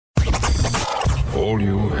all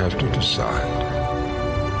you have to decide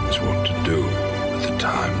is what to do with the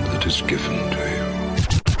time that is given to you.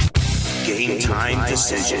 Game time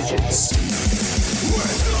decisions.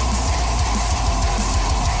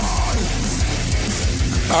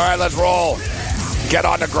 All right, let's roll. Get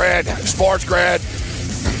on the grid. Sports Grid.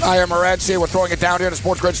 I am Morency. We're throwing it down here in the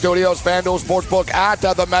Sports Grid Studios, FanDuel Sportsbook at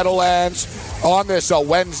the Meadowlands on this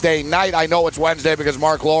Wednesday night. I know it's Wednesday because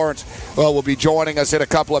Mark Lawrence will be joining us in a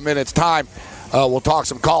couple of minutes' time. We'll talk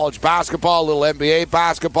some college basketball, a little NBA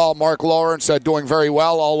basketball. Mark Lawrence doing very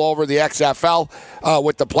well all over the XFL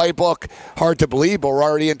with the playbook. Hard to believe, but we're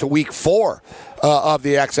already into week 4 of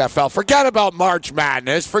the XFL. Forget about March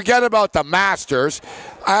Madness. Forget about the Masters.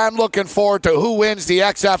 I'm looking forward to who wins the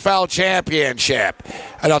XFL championship.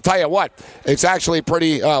 And I'll tell you what, it's actually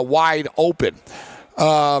pretty wide open.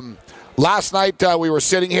 Last night we were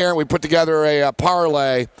sitting here and we put together a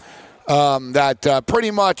parlay that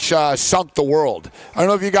pretty much sunk the world. I don't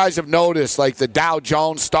know if you guys have noticed, like the Dow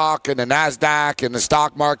Jones stock and the NASDAQ and the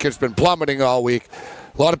stock market's been plummeting all week.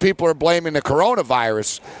 A lot of people are blaming the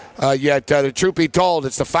coronavirus, yet the truth be told,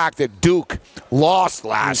 it's the fact that Duke lost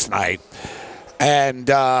last night. And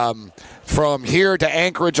from here to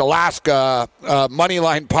Anchorage, Alaska,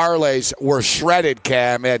 moneyline parlays were shredded,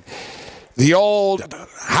 Cam. And the old,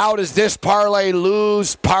 how does this parlay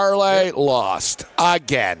lose? Parlay lost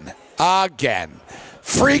again.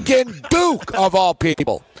 Freaking Duke, of all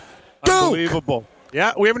people. Duke. Unbelievable.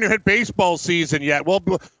 Yeah, we haven't even hit baseball season yet. Well,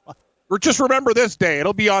 just remember this day.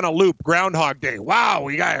 It'll be on a loop, Groundhog Day. Wow,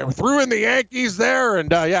 we threw in the Yankees there. And,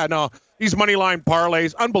 these moneyline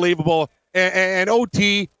parlays, unbelievable. And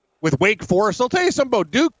OT with Wake Forest. I'll tell you something about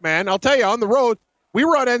Duke, man. I'll tell you, on the road, we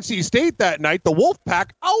were on NC State that night. The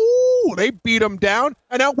Wolfpack, they beat them down.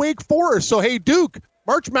 And now Wake Forest. So, hey, Duke,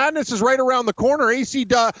 March Madness is right around the corner. ACC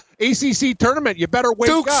tournament. You better wake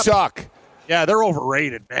Duke up. Duke suck. Yeah, they're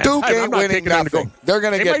overrated, man. Duke ain't winning nothing. They're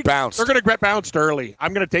going to get bounced. They're going to get bounced early.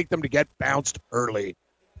 I'm going to take them to get bounced early.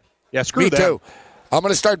 Yeah, screw them. Me too. I'm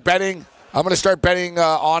going to start betting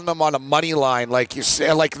on them on a money line, like you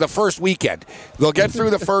say, like the first weekend. They'll get through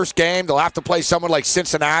the first game. They'll have to play someone like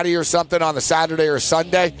Cincinnati or something on the Saturday or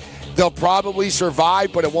Sunday. They'll probably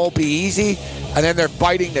survive, but it won't be easy. And then they're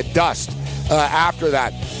biting the dust after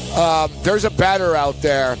that. There's a bettor out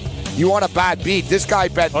there. You want a bad beat? This guy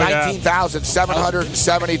bet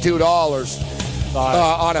 $19,772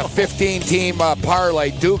 on a 15-team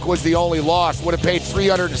parlay. Duke was the only loss. Would have paid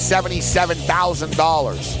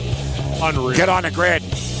 $377,000. Unreal. Get on the grid.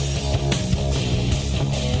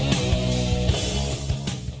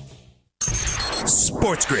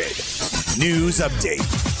 Sports Grid News Update.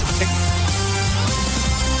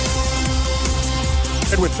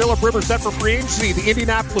 And with Phillip Rivers set for free agency, the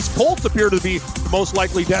Indianapolis Colts appear to be the most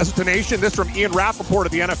likely destination. This from Ian Rappaport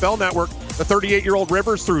of the NFL Network. The 38-year-old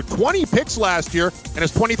Rivers threw 20 picks last year and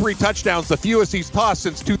has 23 touchdowns, the fewest he's tossed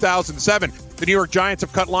since 2007. The New York Giants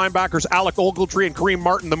have cut linebackers Alec Ogletree and Kareem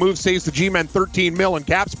Martin. The move saves the G-Men $13 million in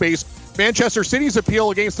cap space. Manchester City's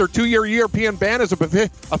appeal against their 2-year European ban is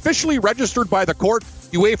officially registered by the court.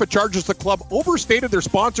 UEFA charges the club overstated their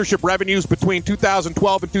sponsorship revenues between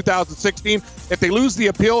 2012 and 2016. If they lose the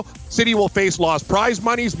appeal, City will face lost prize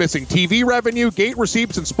monies, missing TV revenue, gate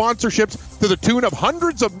receipts, and sponsorships to the tune of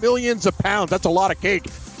hundreds of millions of pounds. That's a lot of cake.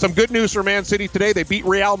 Some good news for Man City today. They beat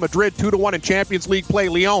Real Madrid 2-1 in Champions League play.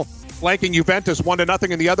 Lyon flanking Juventus 1-0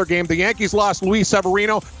 in the other game. The Yankees lost Luis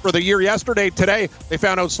Severino for the year yesterday. Today, they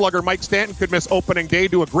found out slugger Mike Stanton could miss opening day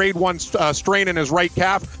due to a grade 1 strain in his right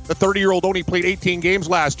calf. The 30-year-old only played 18 games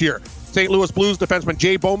last year. St. Louis Blues defenseman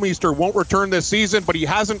Jay Bouwmeester won't return this season, but he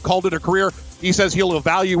hasn't called it a career. He says he'll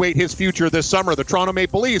evaluate his future this summer. The Toronto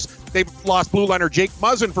Maple Leafs, they've lost blue liner Jake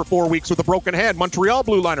Muzzin for 4 weeks with a broken hand. Montreal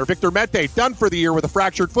blue liner Victor Mete done for the year with a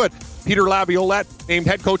fractured foot. Peter Laviolette named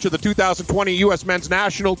head coach of the 2020 U.S. men's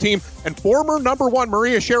national team. And former number 1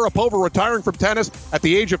 Maria Sharapova retiring from tennis at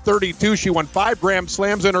the age of 32. She won 5 Grand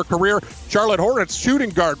Slams in her career. Charlotte Hornets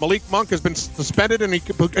shooting guard Malik Monk has been suspended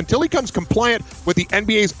until he comes compliant with the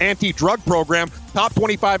NBA's anti-drug program. Top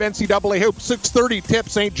 25 NCAA hoop, 630 tip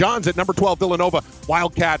St. John's at number 12 Villanova.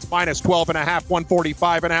 Wildcats minus 12.5,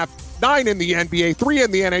 145.5. 9 in the NBA, 3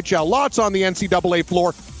 in the NHL. Lots on the NCAA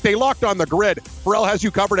floor. Stay locked on the grid. Pharrell has you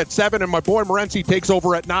covered at 7, and my boy Morency takes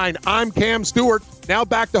over at 9. I'm Cam Stewart. Now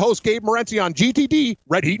back to host Gabe Morency on GTD,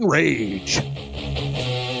 Red Heat and Rage.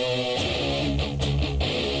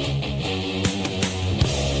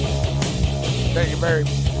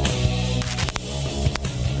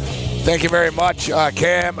 Thank you very much,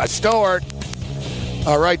 Cam Stewart.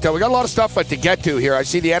 All right, we got a lot of stuff to get to here. I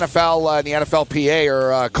see the NFL and the NFLPA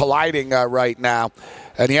are colliding right now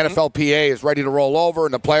and the NFLPA is ready to roll over,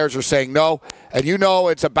 and the players are saying no. And you know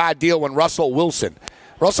it's a bad deal when Russell Wilson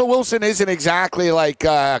isn't exactly like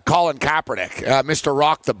Colin Kaepernick, Mr.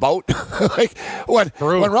 Rock the Boat. Like when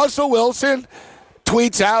Russell Wilson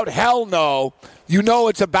tweets out, hell no, you know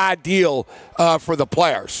it's a bad deal for the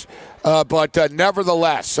players. But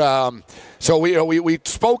nevertheless, so we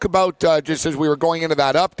spoke about, just as we were going into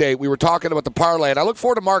that update, we were talking about the parlay, and I look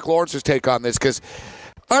forward to Mark Lawrence's take on this because,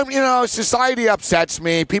 society upsets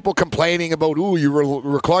me. People complaining about, you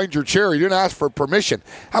reclined your chair. You didn't ask for permission.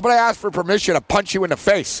 How about I ask for permission to punch you in the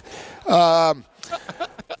face? I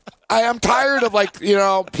am tired of,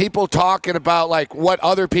 people talking about, what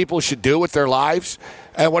other people should do with their lives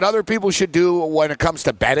and what other people should do when it comes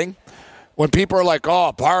to betting. When people are like,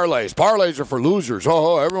 parlays are for losers.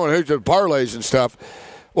 Everyone hates the parlays and stuff.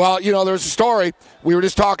 Well, there's a story. We were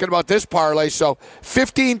just talking about this parlay. So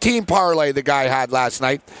 15-team parlay the guy had last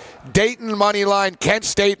night. Dayton money line, Kent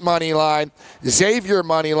State money line, Xavier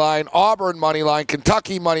money line, Auburn money line,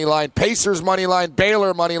 Kentucky money line, Pacers money line,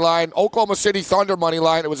 Baylor money line, Oklahoma City Thunder money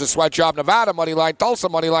line. It was a sweatshop. Nevada money line, Tulsa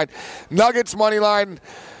money line, Nuggets money line,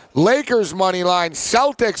 Lakers money line,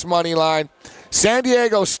 Celtics money line, San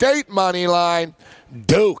Diego State money line,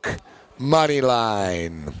 Duke money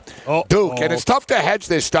line. Duke. And it's tough to hedge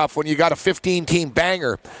this stuff when you got a 15-team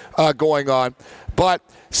banger going on. But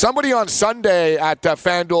somebody on Sunday at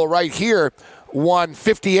FanDuel right here won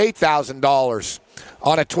 $58,000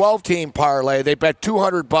 on a 12-team parlay. They bet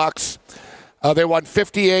 $200. They won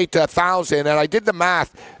 $58,000. And I did the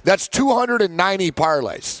math. That's 290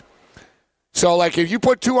 parlays. So, if you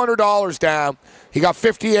put $200 down, he got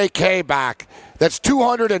 $58K back. That's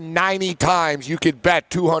 290 times you could bet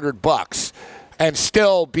 $200 and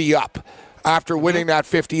still be up after winning that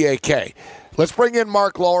 $58K. Let's bring in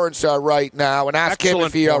Mark Lawrence right now and ask him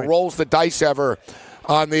if he rolls the dice ever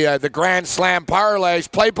on the Grand Slam parlays.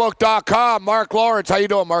 Playbook.com. Mark Lawrence, how you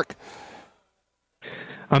doing, Mark?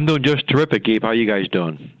 I'm doing just terrific, Gabe. How you guys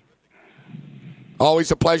doing?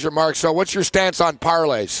 Always a pleasure, Mark. So what's your stance on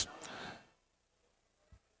parlays?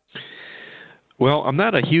 Well, I'm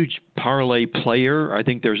not a huge parlay player. I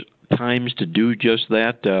think there's times to do just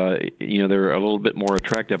that. They're a little bit more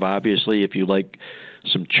attractive, obviously. If you like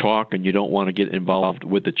some chalk and you don't want to get involved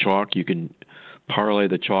with the chalk, you can parlay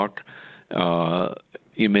the chalk.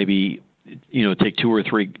 You maybe, take two or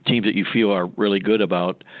three teams that you feel are really good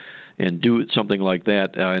about and do something like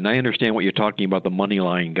that. And I understand what you're talking about, the money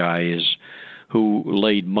line guys who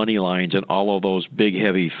laid money lines and all of those big,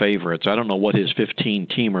 heavy favorites. I don't know what his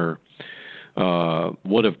 15-teamer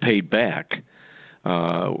would have paid back,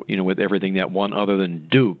 with everything that won other than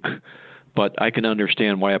Duke. But I can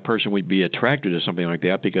understand why a person would be attracted to something like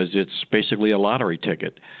that because it's basically a lottery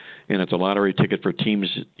ticket. And it's a lottery ticket for teams.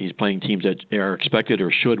 He's playing teams that are expected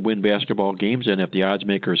or should win basketball games. And if the odds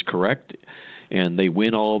maker is correct and they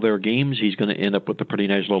win all of their games, he's going to end up with a pretty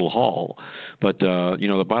nice little haul. But,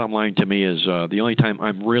 the bottom line to me is the only time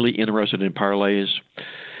I'm really interested in parlays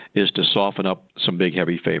is to soften up some big,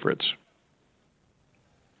 heavy favorites.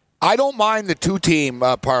 I don't mind the two-team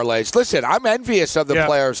parlays. Listen, I'm envious of the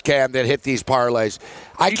players, Cam, that hit these parlays.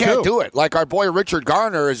 I can't do it. Like our boy Richard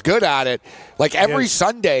Garner is good at it. Like every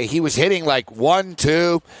Sunday, he was hitting 1,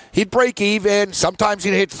 2. He'd break even. Sometimes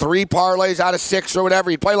he'd hit 3 parlays out of 6 or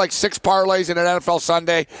whatever. He'd play 6 parlays in an NFL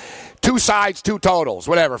Sunday. 2 sides, 2 totals,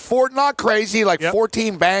 whatever. 4, not crazy,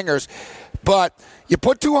 14 bangers. But you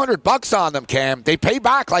put $200 on them, Cam. They pay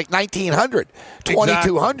back $1,900,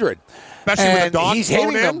 $2,200. Especially with a dog he's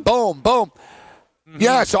hitting them. Boom, boom. Mm-hmm.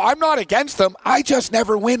 Yeah, so I'm not against them. I just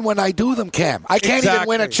never win when I do them, Cam. I can't even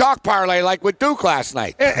win a chalk parlay like with Duke last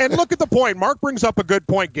night. And look at the point. Mark brings up a good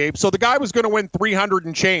point, Gabe. So the guy was going to win $300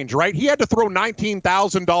 and change, right? He had to throw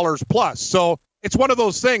 $19,000 plus. So it's one of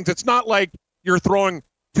those things. It's not like you're throwing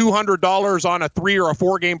 $200 on a 3 or a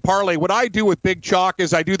 4 game parlay. What I do with Big Chalk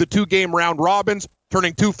is I do the 2-game round robins,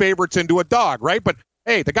 turning 2 favorites into a dog, right? But,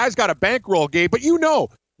 hey, the guy's got a bankroll, Gabe. But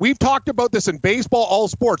we've talked about this in baseball, all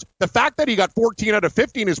sports. The fact that he got 14 out of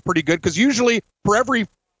 15 is pretty good because usually for every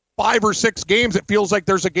 5 or 6 games, it feels like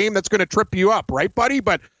there's a game that's going to trip you up, right, buddy?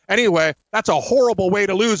 But anyway, that's a horrible way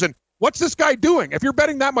to lose. And what's this guy doing? If you're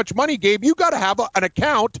betting that much money, Gabe, you got to have an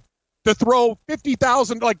account to throw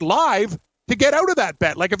 $50,000 live to get out of that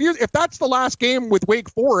bet. If that's the last game with Wake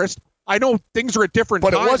Forest, I know things are at different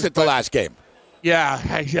times. But it wasn't the last game. Yeah,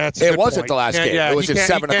 it wasn't the last game. It was at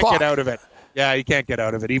 7 o'clock. You can't get out of it. Yeah, you can't get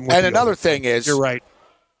out of it. Even with and another thing is, you're right.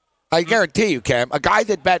 I guarantee you, Cam, a guy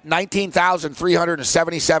that bet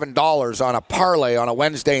 $19,377 on a parlay on a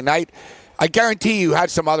Wednesday night, I guarantee you had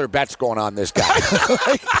some other bets going on this guy.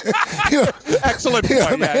 Excellent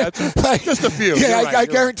point. That's just a few. Yeah, I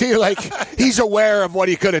guarantee you, he's aware of what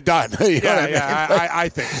he could have done. I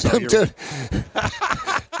think so. Dude,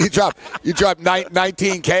 you dropped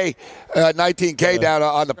 $19K down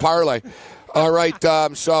on the parlay. All right,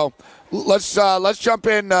 so let's jump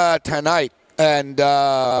in tonight and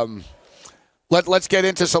let's get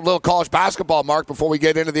into some little college basketball, Mark, before we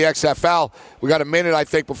get into the XFL. We got a minute, I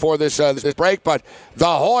think, before this break. But the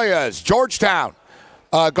Hoyas, Georgetown,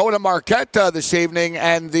 go to Marquette this evening,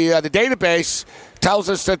 and the database tells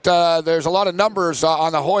us that there's a lot of numbers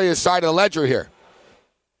on the Hoyas side of the ledger here.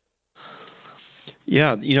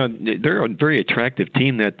 Yeah, they're a very attractive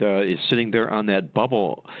team that is sitting there on that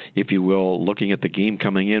bubble, if you will, looking at the game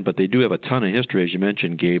coming in. But they do have a ton of history, as you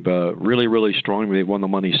mentioned, Gabe. Really, really strong. They've won the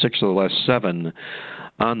money 6 of the last 7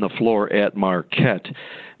 on the floor at Marquette.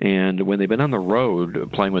 And when they've been on the road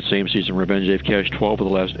playing with same-season revenge, they've cashed 12 of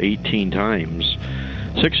the last 18 times.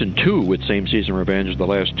 6-2 with same-season revenge the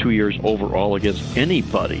last 2 years overall against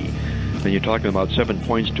anybody. And you're talking about 7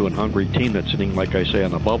 points to an hungry team that's sitting, like I say,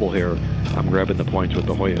 on the bubble here. I'm grabbing the points with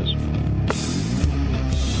the Hoyas.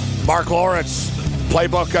 Mark Lawrence,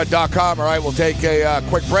 playbook.com. All right, we'll take a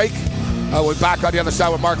quick break. We're back on the other side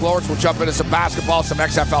with Mark Lawrence. We'll jump into some basketball, some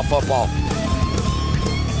XFL football.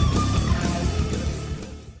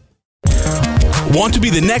 Want to be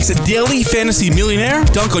the next daily fantasy millionaire?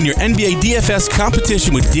 Dunk on your NBA DFS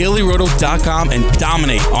competition with DailyRoto.com and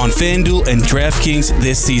dominate on FanDuel and DraftKings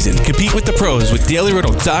this season. Compete with the pros with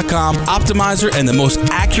DailyRoto.com, Optimizer, and the most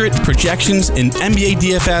accurate projections in NBA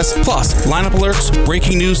DFS, plus lineup alerts,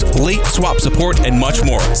 breaking news, late swap support, and much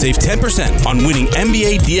more. Save 10% on winning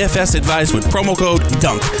NBA DFS advice with promo code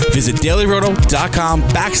DUNK. Visit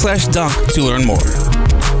DailyRoto.com/dunk to learn more.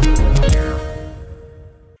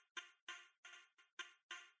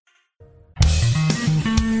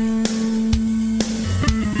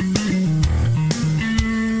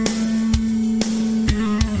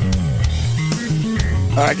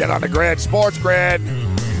 All right, get on the grid, Sports Grid.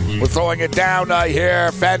 We're throwing it down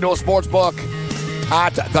here, FanDuel Sportsbook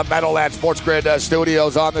at the Meadowlands Sports Grid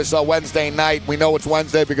studios on this Wednesday night. We know it's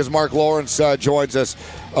Wednesday because Mark Lawrence joins us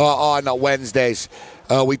on Wednesdays.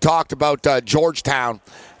 We talked about Georgetown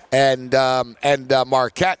and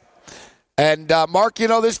Marquette. And, Mark,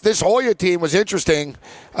 this Hoya team was interesting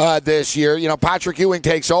this year. Patrick Ewing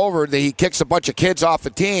takes over. He kicks a bunch of kids off the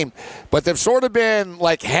team. But they've sort of been,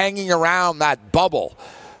 hanging around that bubble.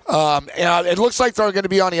 It looks like they're going to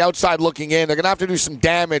be on the outside looking in. They're going to have to do some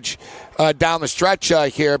damage down the stretch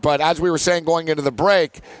here. But as we were saying going into the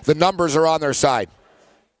break, the numbers are on their side.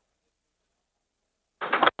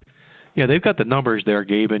 Yeah, they've got the numbers there,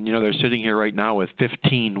 Gabe, and they're sitting here right now with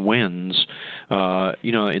 15 wins. They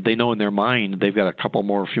know in their mind they've got a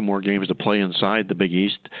few more games to play inside the Big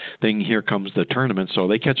East. Then here comes the tournament, so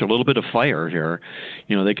they catch a little bit of fire here.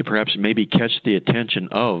 They could perhaps maybe catch the attention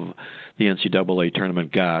of the NCAA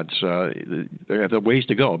tournament gods. They have a ways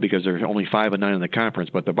to go because they're only 5-9 in the conference.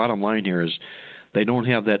 But the bottom line here is they don't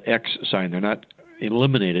have that X sign. They're not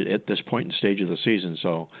eliminated at this point in stage of the season,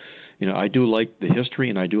 so. I do like the history,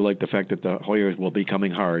 and I do like the fact that the Hoyas will be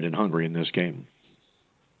coming hard and hungry in this game.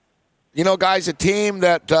 Guys, a team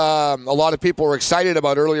that a lot of people were excited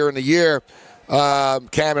about earlier in the year,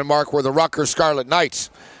 Cam and Mark, were the Rutgers Scarlet Knights.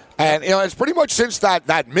 And, it's pretty much since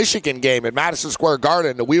that Michigan game at Madison Square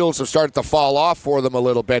Garden, the wheels have started to fall off for them a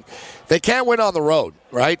little bit. They can't win on the road,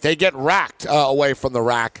 right? They get racked away from the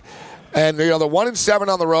rack. And, they're 1-7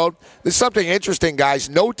 on the road. This is something interesting, guys.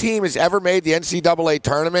 No team has ever made the NCAA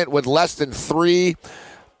tournament with less than 3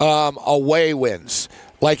 away wins.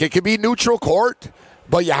 It could be neutral court,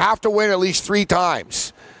 but you have to win at least 3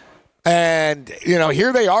 times. And,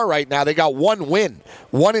 here they are right now. They got 1 win,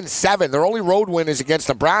 1-7. Their only road win is against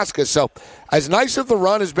Nebraska. So, as nice as the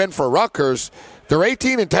run has been for Rutgers, they're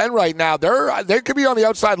 18-10 right now. They could be on the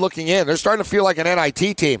outside looking in. They're starting to feel like an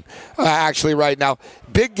NIT team, actually, right now.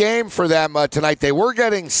 Big game for them tonight. They were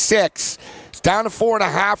getting 6. It's down to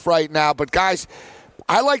 4.5 right now. But, guys,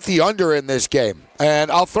 I like the under in this game.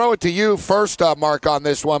 And I'll throw it to you first, Mark, on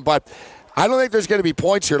this one. But I don't think there's going to be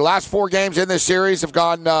points here. The last 4 games in this series have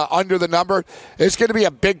gone under the number. It's going to be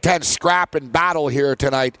a Big Ten scrap and battle here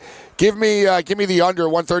tonight. Give me the under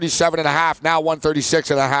 137.5, now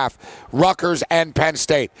 136.5. Rutgers and Penn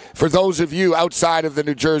State. For those of you outside of the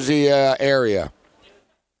New Jersey area.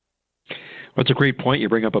 Well, it's a great point you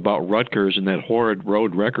bring up about Rutgers and that horrid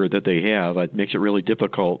road record that they have. It makes it really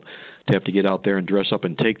difficult to have to get out there and dress up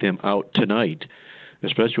and take them out tonight.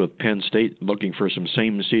 especially with Penn State looking for some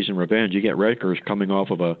same-season revenge. You get Rutgers coming off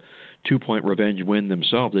of a 2-point revenge win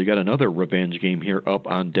themselves. They got another revenge game here up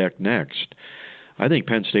on deck next. I think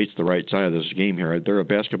Penn State's the right side of this game here. They're a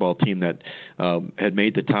basketball team that had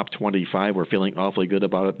made the top 25, were feeling awfully good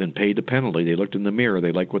about it, then paid the penalty. They looked in the mirror.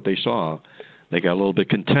 They liked what they saw. They got a little bit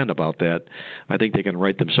content about that. I think they can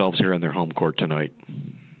right themselves here on their home court tonight.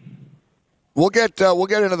 We'll get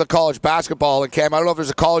into the college basketball, and Cam, I don't know if there's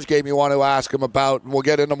a college game you want to ask him about. We'll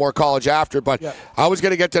get into more college after, but yeah. I was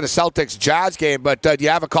going to get to the Celtics-Jazz game, but do you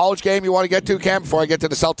have a college game you want to get to, Cam, before I get to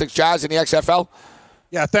the Celtics-Jazz in the XFL?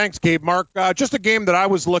 Yeah, thanks, Gabe. Mark, just a game that I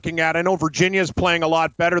was looking at. I know Virginia's playing a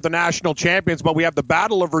lot better than national champions, but we have the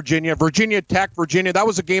Battle of Virginia. Virginia Tech, Virginia, that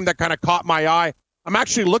was a game that kind of caught my eye. I'm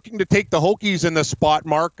actually looking to take the Hokies in this spot,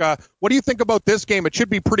 Mark. What do you think about this game? It should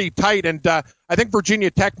be pretty tight, and I think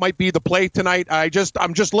Virginia Tech might be the play tonight.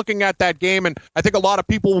 I'm just looking at that game, and I think a lot of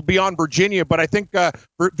people will be on Virginia, but I think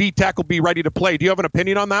V-Tech will be ready to play. Do you have an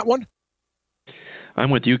opinion on that one? I'm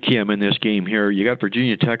with you, Kim, in this game here. You got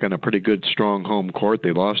Virginia Tech on a pretty good, strong home court.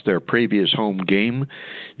 They lost their previous home game.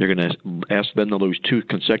 You're going to ask them to lose 2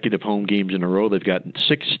 consecutive home games in a row. They've got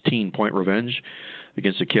 16-point revenge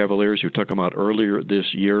against the Cavaliers, who took them out earlier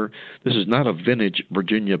this year. This is not a vintage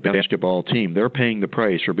Virginia basketball team. They're paying the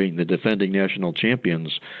price for being the defending national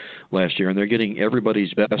champions last year, and they're getting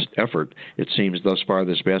everybody's best effort, it seems, thus far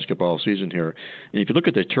this basketball season here. And if you look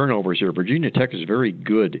at the turnovers here, Virginia Tech is very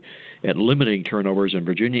good at limiting turnovers, and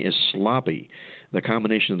Virginia is sloppy. The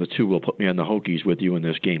combination of the two will put me on the Hokies with you in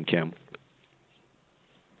this game, Cam.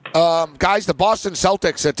 Guys, the Boston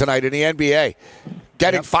Celtics tonight in the NBA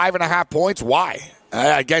getting 5.5 points. Why?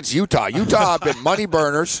 Against Utah. Utah have been money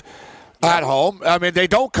burners at home. I mean, they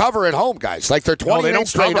don't cover at home, guys. Like, they're 28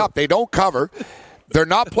 straight up. They don't cover. They're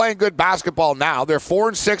not playing good basketball now. They're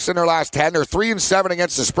 4-6 in their last 10. They're 3-7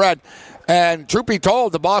 against the spread. And truth be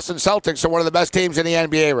told, the Boston Celtics are one of the best teams in the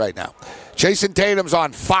NBA right now. Jason Tatum's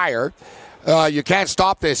on fire. You can't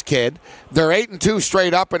stop this kid. They're 8-2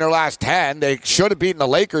 straight up in their last 10. They should have beaten the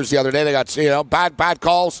Lakers the other day. They got bad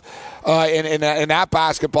calls in that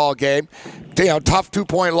basketball game. Tough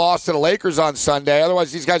 2-point loss to the Lakers on Sunday.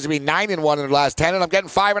 Otherwise, these guys would be 9-1 in their last 10. And I'm getting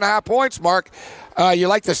 5.5 points, Mark. You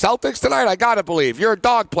like the Celtics tonight? I gotta believe you're a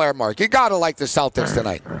dog player, Mark. You gotta like the Celtics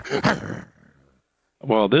tonight.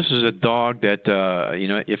 Well, this is a dog that,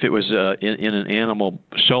 if it was in an animal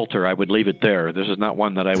shelter, I would leave it there. This is not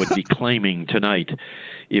one that I would be claiming tonight,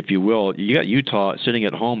 if you will. You got Utah sitting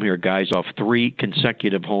at home here, guys, off 3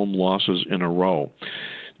 consecutive home losses in a row.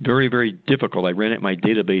 Very, very difficult. I ran at my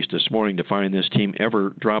database this morning to find this team ever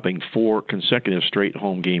dropping 4 consecutive straight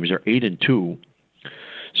home games. They're 8-2.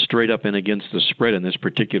 Straight up and against the spread in this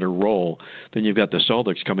particular role. Then you've got the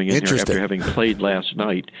Celtics coming in here after having played last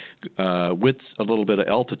night with a little bit of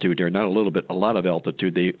altitude here. Not a little bit, a lot of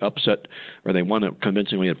altitude. They upset, or they won it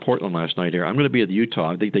convincingly at Portland last night here. I'm going to be at Utah.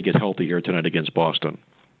 I think they get healthy here tonight against Boston.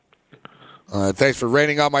 Thanks for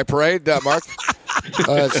raining on my parade, Mark.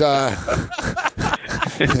 That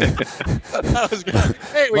was good.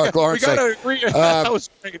 Hey, we got to agree. That was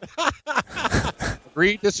great.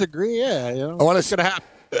 Agree, disagree, yeah. I want to happen.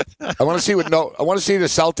 I want to see the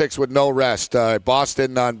Celtics with no rest.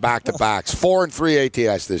 Boston on back-to-backs, 4-3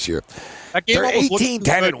 ATS this year. That game they're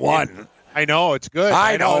 18-10-1. I know it's good.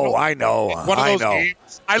 I know. One of those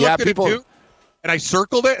games. I looked at it too, and I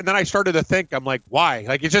circled it, and then I started to think. I'm like, why?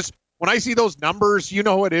 Like, it's just when I see those numbers, you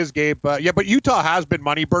know who it is, Gabe. But Utah has been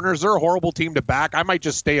money burners. They're a horrible team to back. I might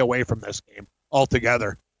just stay away from this game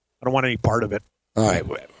altogether. I don't want any part of it. All right.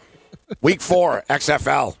 Week 4,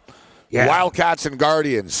 XFL. Yeah. Wildcats and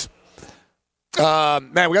Guardians.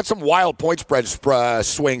 Man, we got some wild point spread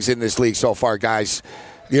swings in this league so far, guys.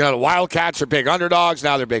 The Wildcats are big underdogs.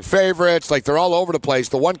 Now they're big favorites. Like, they're all over the place.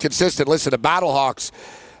 The one consistent, listen, the Battlehawks,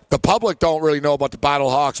 the public don't really know about the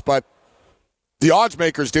Battlehawks, but the odds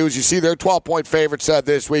makers do. As you see, they're 12-point favorites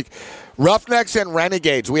this week. Roughnecks and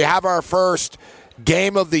Renegades. We have our first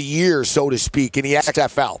game of the year, so to speak, in the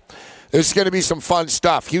XFL. This is going to be some fun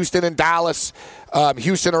stuff. Houston and Dallas.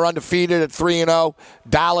 Houston are undefeated at 3-0.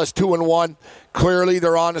 Dallas 2-1. Clearly,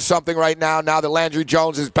 they're on to something right now. Now that Landry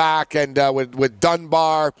Jones is back, and with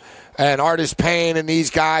Dunbar and Artis Payne and these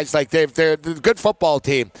guys, like they're a good football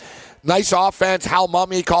team. Nice offense. Hal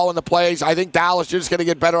Mummy calling the plays. I think Dallas is just going to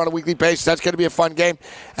get better on a weekly basis. That's going to be a fun game.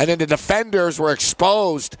 And then the defenders were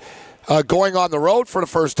exposed. Going on the road for the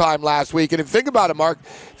first time last week. And if you think about it, Mark,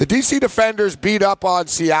 the D.C. Defenders beat up on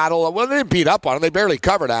Seattle. Well, they didn't beat up on them. They barely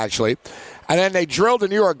covered, actually. And then they drilled the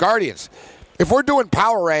New York Guardians. If we're doing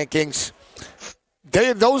power rankings,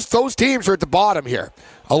 those teams are at the bottom here,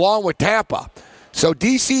 along with Tampa. So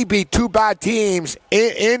D.C. beat two bad teams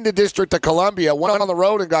in the District of Columbia. One on the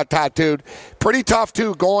road and got tattooed. Pretty tough,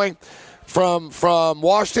 too, going from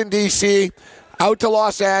Washington, D.C., out to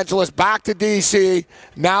Los Angeles, back to D.C.,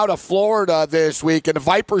 now to Florida this week. And the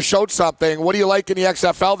Vipers showed something. What do you like in the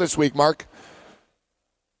XFL this week, Mark?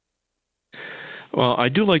 Well, I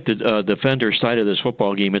do like the Defender side of this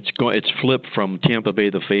football game. It's flipped from Tampa Bay,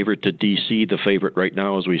 the favorite, to D.C., the favorite right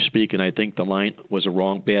now as we speak, and I think the line was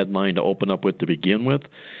a bad line to open up with to begin with.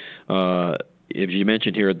 As you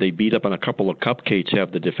mentioned here, they beat up on a couple of cupcakes,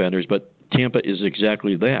 have the Defenders, but Tampa is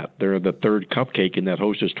exactly that. They're the third cupcake in that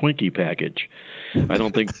Hostess Twinkie package. I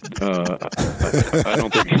don't think. I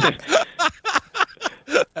don't think.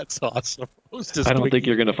 That's awesome. I don't think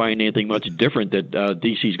you're going to find anything much different that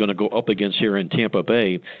DC is going to go up against here in Tampa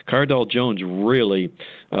Bay. Cardell Jones really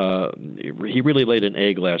laid an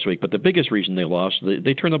egg last week, but the biggest reason they lost,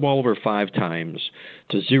 they turned the ball over 5 times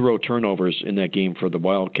to 0 turnovers in that game for the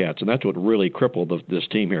Wildcats, and that's what really crippled this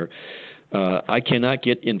team here. I cannot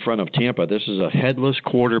get in front of Tampa. This is a headless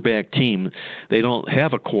quarterback team. They don't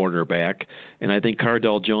have a quarterback, and I think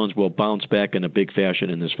Cardell Jones will bounce back in a big fashion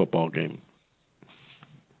in this football game.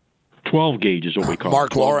 12 gauge is what we call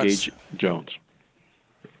Mark it. 12 Lawrence. gauge Jones.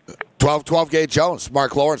 12 gauge Jones.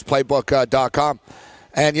 Mark Lawrence, playbook.com.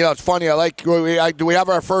 And, you know, it's funny. Do we have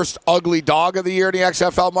our first ugly dog of the year in the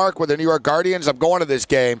XFL, Mark, with the New York Guardians? I'm going to this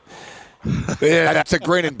game. Yeah, that's a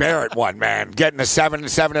grin and bear it one, man. Getting a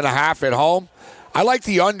 7.5 at home. I like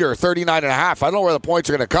the under 39.5. I don't know where the points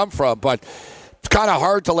are going to come from, but it's kind of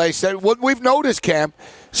hard to lay. What we've noticed, Cam,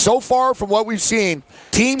 so far from what we've seen,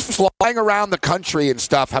 teams flying around the country and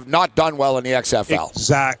stuff have not done well in the XFL.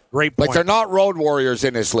 Exact. Great point. Like, they're not road warriors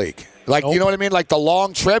in this league. Like, nope. You know what I mean? Like, the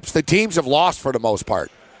long trips, the teams have lost for the most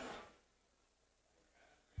part.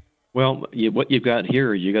 Well, what you've got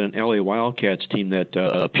here, you got an LA Wildcats team that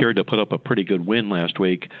appeared to put up a pretty good win last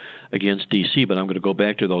week against DC, but I'm going to go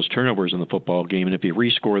back to those turnovers in the football game, and if you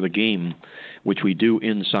rescore the game, which we do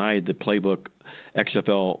inside the Playbook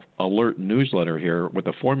XFL alert newsletter here with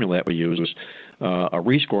the formula that we use, a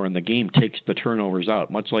rescore in the game takes the turnovers out,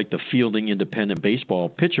 much like the fielding independent baseball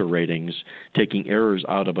pitcher ratings taking errors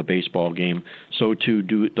out of a baseball game. So too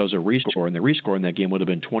does a rescore, and the rescore in that game would have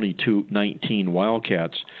been 22-19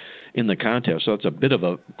 Wildcats in the contest. So it's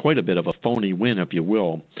quite a bit of a phony win, if you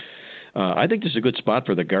will. I think this is a good spot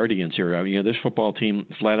for the Guardians here. I mean, this football team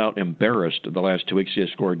flat out embarrassed the last 2 weeks. They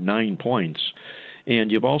scored 9 points. And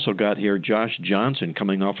you've also got here Josh Johnson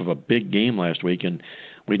coming off of a big game last week, and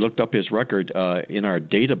we looked up his record in our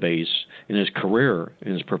database in his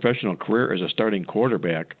professional career as a starting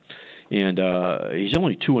quarterback. And he's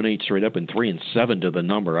only 2-8 straight up and 3-7 to the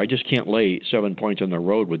number. I just can't lay 7 points on the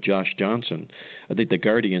road with Josh Johnson. I think the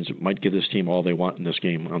Guardians might give this team all they want in this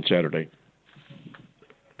game on Saturday.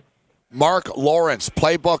 Mark Lawrence,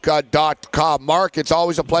 playbook.com. Mark, it's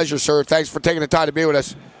always a pleasure, sir. Thanks for taking the time to be with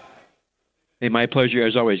us. Hey, my pleasure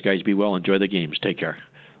as always, guys. Be well. Enjoy the games. Take care.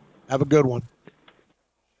 Have a good one.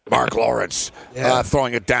 Mark Lawrence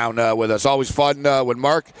throwing it down with us. Always fun with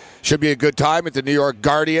Mark. Should be a good time at the New York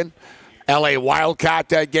Guardian. LA Wildcat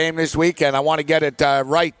game this week, and I want to get it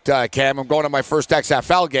right, Cam. I'm going to my first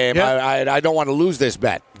XFL game. Yeah. I don't want to lose this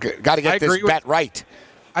bet. Got to get this bet right.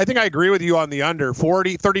 I think I agree with you on the under.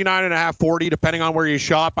 39.5, 40, depending on where you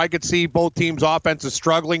shop. I could see both teams' offenses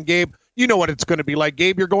struggling, Gabe. You know what it's going to be like,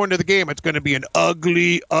 Gabe. You're going to the game. It's going to be an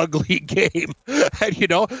ugly, ugly game. And, you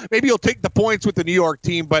know, maybe you'll take the points with the New York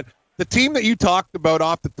team, but the team that you talked about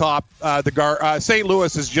off the top, St.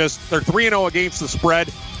 Louis is just, they're 3-0 against the spread.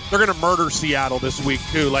 They're going to murder Seattle this week,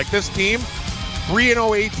 too. Like, this team,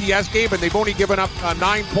 3-0 ATS game, and they've only given up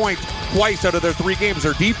 9 points twice out of their 3 games.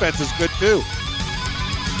 Their defense is good, too.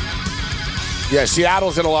 Yeah,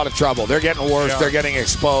 Seattle's in a lot of trouble. They're getting worse. They're getting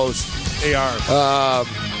exposed. They are.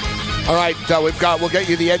 All right, we'll get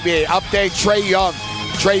you the NBA update.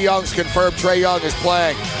 Trae Young's confirmed. Trae Young is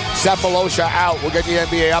playing. Cephalosha out. We'll get you the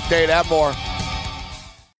NBA update and more.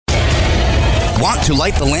 Want to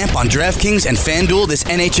light the lamp on DraftKings and FanDuel this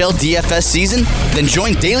NHL DFS season? Then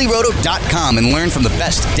join DailyRoto.com and learn from the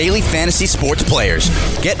best daily fantasy sports players.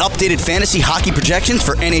 Get updated fantasy hockey projections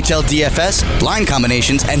for NHL DFS, line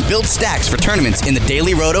combinations, and build stacks for tournaments in the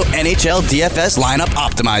Daily Roto NHL DFS Lineup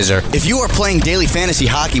Optimizer. If you are playing daily fantasy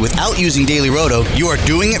hockey without using Daily Roto, you are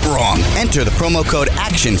doing it wrong. Enter the promo code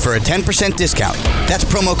ACTION for a 10% discount. That's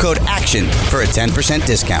promo code ACTION for a 10%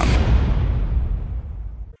 discount.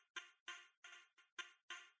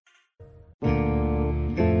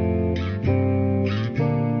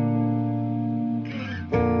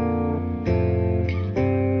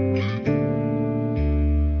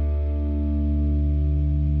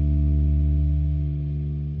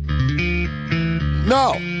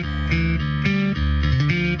 No.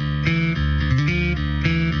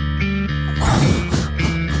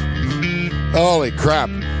 Holy crap.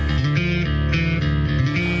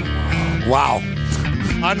 Wow.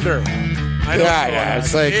 Under. Yeah.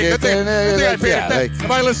 It's like, if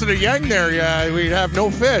I listen to Yang there, we'd have no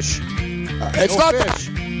fish. It's no not fish.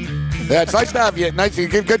 Yeah, it's nice to have you.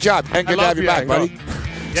 Good job. And good to have you back, buddy.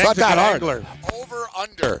 It's not that hard. Angler. Over,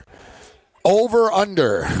 under.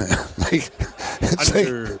 Under.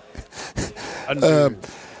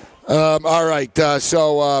 All right. I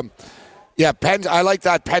like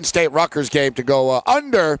that Penn State Rutgers game to go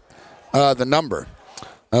under the number.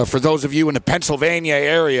 For those of you in the Pennsylvania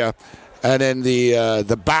area and in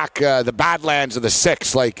the Badlands of the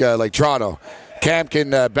Six, like Toronto, Cam can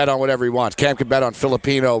bet on whatever he wants. Cam can bet on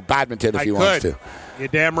Filipino badminton if he wants to. You're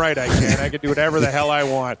damn right I can. I can do whatever the hell I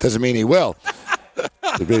want. Doesn't mean he will.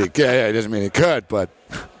 It doesn't mean he could, but.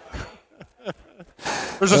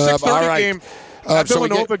 There's a 6:30 game. That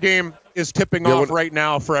Villanova game is tipping off right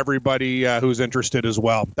now for everybody who's interested as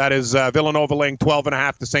well. That is Villanova laying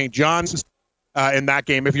 12.5 to St. John's in that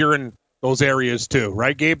game, if you're in those areas too.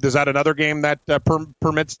 Right, Gabe? Is that another game that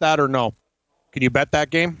permits that or no? Can you bet that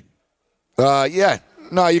game? Yeah.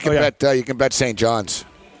 No, you can bet. You can bet St. John's.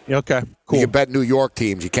 Okay, cool. You can bet New York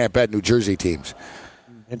teams. You can't bet New Jersey teams.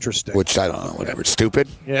 Interesting. Which I don't know. Whatever. It's stupid.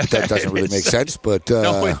 Yeah. That doesn't really make sense. But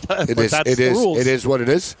no, it does. It is what it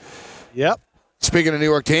is. Yep. Speaking of New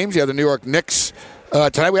York teams, you have the New York Knicks.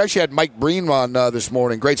 Tonight we actually had Mike Breen on this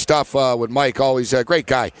morning. Great stuff with Mike. Always a great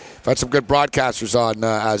guy. We've had some good broadcasters on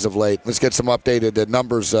as of late. Let's get some updated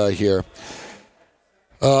numbers here.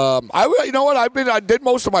 You know what? I did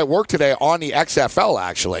most of my work today on the XFL.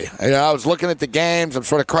 Actually, I was looking at the games. I'm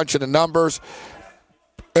sort of crunching the numbers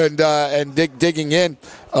and digging in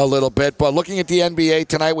a little bit. But looking at the NBA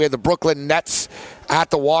tonight, we had the Brooklyn Nets at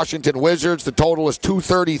the Washington Wizards. The total is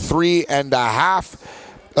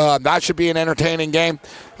 233.5. That should be an entertaining game.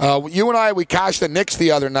 You and I, we cashed the Knicks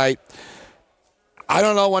the other night. I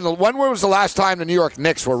don't know when was the last time the New York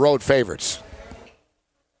Knicks were road favorites?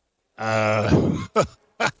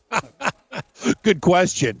 Good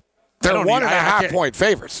question. They're 1.5 point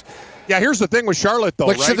favorites. Yeah, here's the thing with Charlotte, though.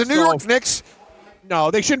 Like, right? should the New York Knicks?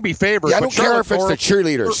 No, they shouldn't be favorites. Yeah, I don't care if it's the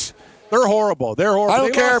cheerleaders. They're horrible. They're horrible. I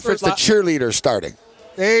don't care if it's the cheerleaders starting.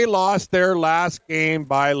 They lost their last game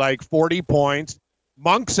by like 40 points.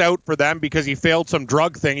 Monk's out for them because he failed some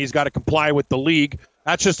drug thing. He's got to comply with the league.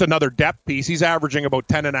 That's just another depth piece. He's averaging about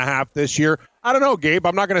 10.5 this year. I don't know, Gabe.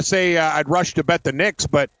 I'm not going to say I'd rush to bet the Knicks,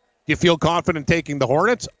 but do you feel confident taking the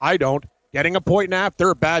Hornets? I don't. Getting a 1.5,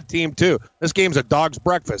 they're a bad team too. This game's a dog's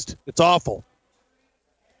breakfast. It's awful.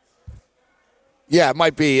 Yeah, it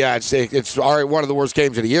might be. It's one of the worst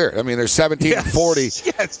games of the year. I mean, they're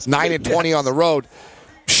 17-40, 9-20 on the road.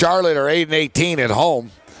 Charlotte are 8-18 at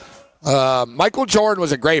home. Michael Jordan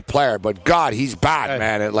was a great player, but God, he's bad,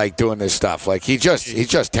 man, at like doing this stuff. Like he's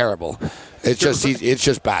just terrible. It's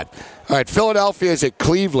just bad. All right, Philadelphia is at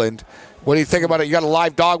Cleveland. What do you think about it? You got a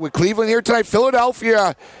live dog with Cleveland here tonight.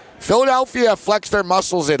 Philadelphia flexed their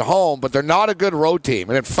muscles at home, but they're not a good road team.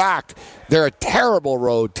 And in fact, they're a terrible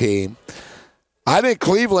road team. I think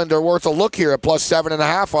Cleveland are worth a look here at plus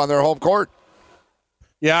 7.5 on their home court.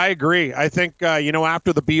 Yeah, I agree. I think,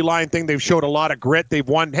 after the Beeline thing, they've showed a lot of grit. They've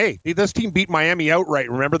won. Hey, this team beat Miami outright.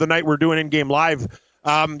 Remember the night we're doing in-game live?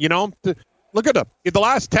 Look at them. In the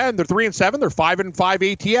last 10, they're 3-7. They're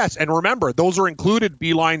 5-5 ATS. And remember, those are included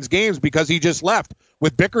Beeline's games because he just left.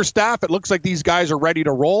 With Bickerstaff, it looks like these guys are ready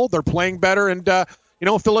to roll. They're playing better. And,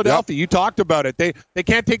 Philadelphia, You talked about it. They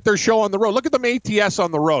can't take their show on the road. Look at them ATS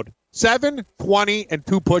on the road. 7, 20, and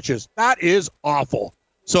 2 pushes. That is awful.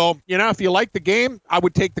 So, if you like the game, I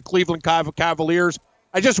would take the Cleveland Cavaliers.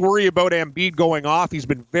 I just worry about Embiid going off. He's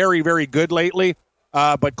been very, very good lately.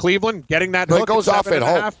 But Cleveland getting that hook. It goes off at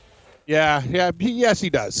home. Yeah. Yes, he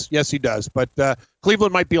does. But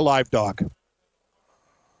Cleveland might be a live dog.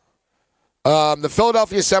 The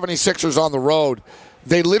Philadelphia 76ers on the road,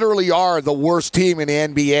 they literally are the worst team in the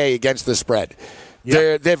NBA against the spread.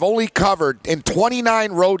 Yep. They've only covered, in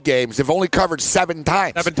 29 road games, they've only covered 7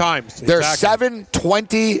 times. 7 times. They're 7,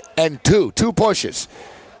 20, and 2. 2 pushes.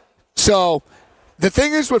 So the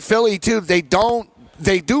thing is with Philly, too, they do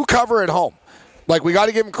cover at home. Like, we got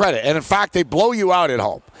to give them credit. And, in fact, they blow you out at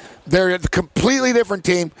home. They're a completely different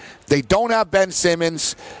team. They don't have Ben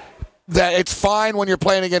Simmons. That it's fine when you're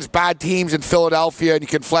playing against bad teams in Philadelphia and you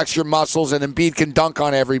can flex your muscles and Embiid can dunk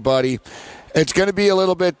on everybody. It's going to be a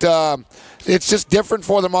little bit it's just different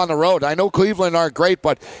for them on the road. I know Cleveland aren't great,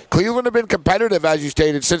 but Cleveland have been competitive, as you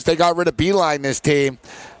stated, since they got rid of Beeline, this team.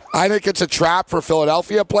 I think it's a trap for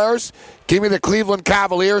Philadelphia players. Give me the Cleveland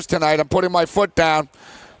Cavaliers tonight. I'm putting my foot down.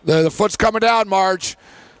 The foot's coming down, Marge.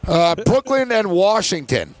 Brooklyn and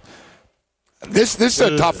Washington. This is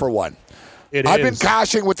a tougher one. I've been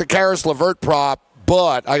cashing with the Karis LeVert prop,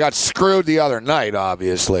 but I got screwed the other night,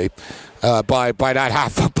 obviously, by that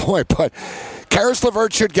half a point. But Karis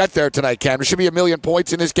LeVert should get there tonight, Cam. There should be 1 million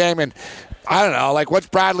points in this game, and I don't know, like, what's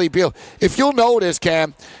Bradley Beal? If you'll notice,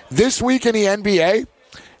 Cam, this week in the NBA,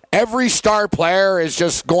 every star player is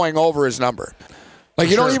just going over his number. Like,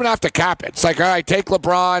 you don't even have to cap it. It's like, all right, take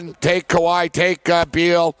LeBron, take Kawhi, take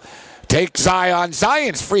Beal, take Zion.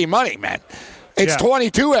 Zion's free money, man. It's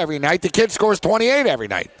 22 every night. The kid scores 28 every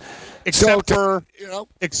night. Except for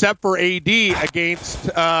AD against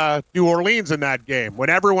New Orleans in that game. When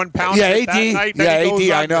everyone pounded it that night. AD,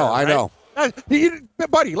 I know.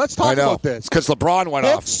 Buddy, let's talk about this. It's because LeBron went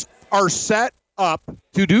off. Are set up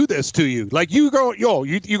to do this to you. Like, you go,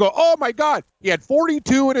 oh, my God. He had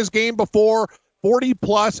 42 in his game before,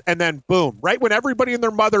 40-plus, and then boom. Right when everybody and their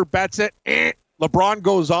mother bets it, LeBron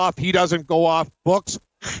goes off. He doesn't go off. Books.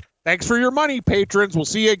 Thanks for your money, patrons. We'll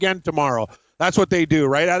see you again tomorrow. That's what they do,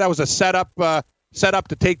 right? That was a setup to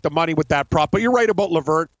take the money with that prop. But you're right about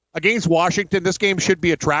LeVert. Against Washington, this game should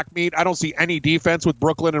be a track meet. I don't see any defense with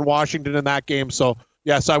Brooklyn and Washington in that game. So,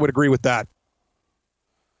 yes, I would agree with that.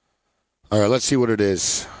 All right, let's see what it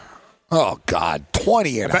is. Oh, God,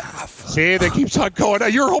 20.5. See, that keeps on going.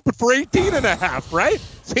 You're hoping for 18.5, right?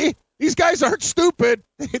 See? These guys aren't stupid.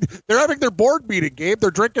 They're having their board meeting, Gabe. They're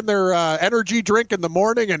drinking their energy drink in the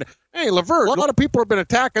morning. And, hey, LeVert, a lot of people have been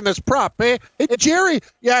attacking this prop. Hey, Jerry,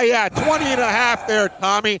 20.5 there,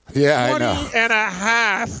 Tommy. Yeah, I know.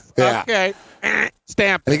 20.5. Yeah. Okay.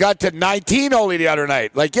 Stamp. And he got to 19 only the other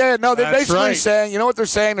night. Like, they're basically saying, you know what they're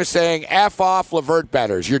saying? They're saying, F off LeVert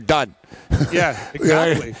bettors. You're done. Yeah,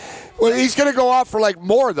 exactly. Well, he's going to go off for, like,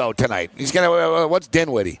 more, though, tonight. He's going to, what's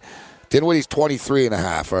Dinwiddie? Dinwiddie's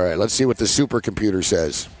 23.5. All right, let's see what the supercomputer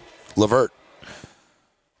says. LeVert.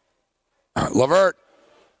 LeVert,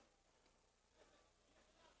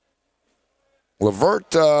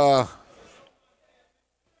 they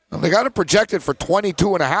got it projected for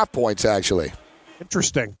 22.5 points, actually.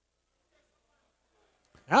 Interesting.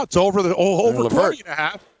 Now it's over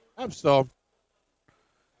 20.5. So.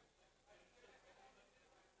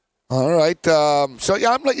 All right. I'm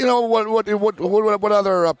like, what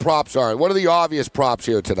other props are? What are the obvious props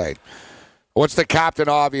here tonight? What's the captain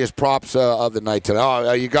obvious props of the night tonight?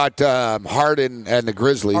 Oh, you got Harden and the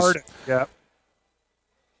Grizzlies. Harden, yeah.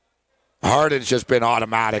 Harden's just been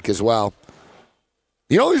automatic as well.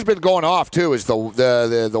 You know who's been going off too is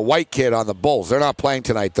the white kid on the Bulls. They're not playing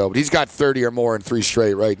tonight though, but he's got 30 or more in 3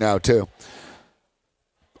 straight right now too.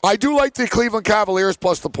 I do like the Cleveland Cavaliers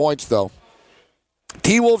plus the points though.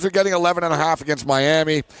 T-Wolves are getting 11.5 against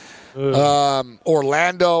Miami.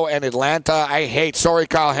 Orlando and Atlanta. Sorry,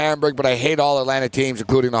 Kyle Hamburg, but I hate all Atlanta teams,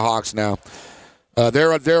 including the Hawks now.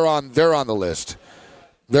 They're on the list.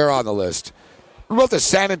 They're on the list. What about the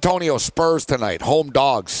San Antonio Spurs tonight? Home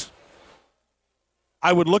dogs.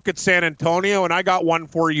 I would look at San Antonio, and I got one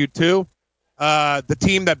for you too. The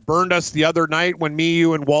team that burned us the other night when me,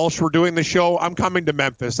 you, and Walsh were doing the show. I'm coming to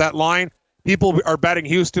Memphis. That line. People are betting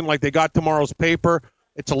Houston like they got tomorrow's paper.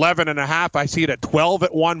 It's 11.5. I see it at 12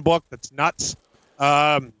 at one book. That's nuts.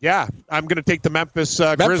 I'm going to take the Memphis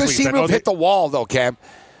Grizzlies. Memphis seem to have hit the wall, though, Cam.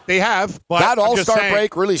 They have. But that All-Star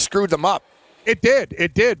break really screwed them up. It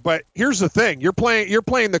did. But here's the thing. You're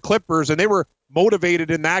playing the Clippers, and they were motivated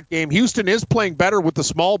in that game. Houston is playing better with the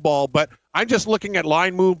small ball, but I'm just looking at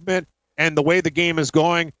line movement and the way the game is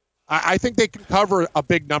going. I think they can cover a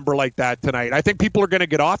big number like that tonight. I think people are going to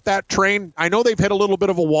get off that train. I know they've hit a little bit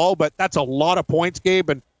of a wall, but that's a lot of points, Gabe,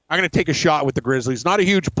 and I'm going to take a shot with the Grizzlies. Not a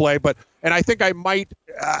huge play, and I think I might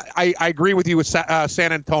I agree with you with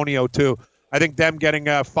San Antonio, too. I think them getting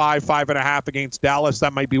 5.5 against Dallas,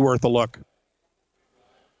 that might be worth a look.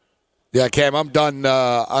 Yeah, Cam, I'm done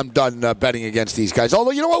betting against these guys.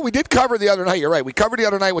 Although, you know what? We did cover the other night. You're right. We covered the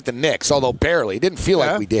other night with the Knicks, although barely. It didn't feel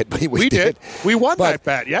like we did, but we did. We won that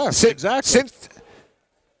bet, yeah, exactly.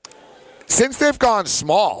 Since they've gone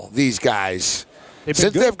small, these guys,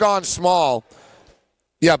 they've gone small,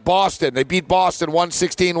 Boston. They beat Boston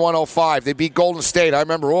 116-105. They beat Golden State. I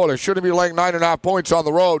remember, they shouldn't be laying 9.5 points on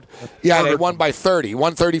the road. Yeah, they won by 30,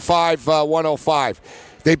 135-105.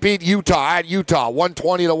 They beat Utah at Utah,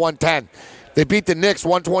 120-110. They beat the Knicks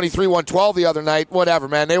 123-112 the other night. Whatever,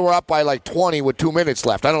 man. They were up by like 20 with 2 minutes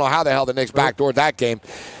left. I don't know how the hell the Knicks backdoored that game.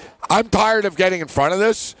 I'm tired of getting in front of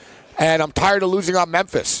this, and I'm tired of losing on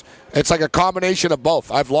Memphis. It's like a combination of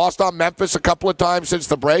both. I've lost on Memphis a couple of times since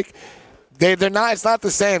the break. They're not. It's not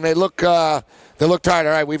the same. They look They look tired.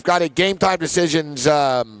 All right, we've got a Game Time Decisions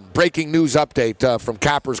breaking news update from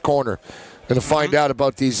Capper's Corner. Going to find out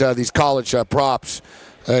about these college props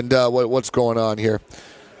and what's going on here.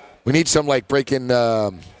 We need some breaking.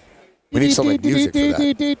 We need some music for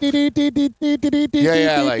that.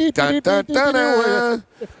 Yeah, like dun dun dun.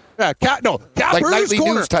 Yeah, like nightly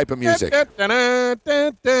Corner. News type of music. Yeah,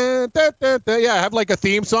 have like a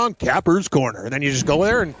theme song, Capper's Corner, and then you just go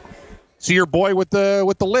there and see your boy with the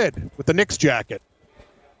lid, with the Knicks jacket.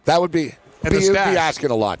 That would be. And You'd be asking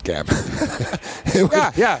a lot, Cam.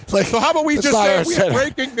 Yeah. So how about we just say we have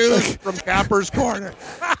breaking news from Capper's Corner?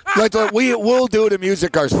 We'll do the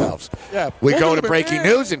music ourselves. Yeah, we go to breaking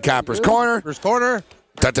news in Capper's Corner. Capper's Corner.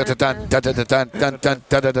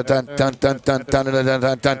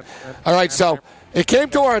 All right, so it came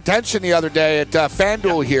to our attention the other day at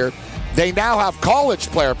FanDuel here. They now have college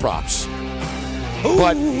player props.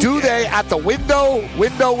 But do they at the window,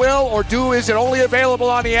 Will, or is it only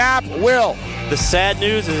available on the app, Will? The sad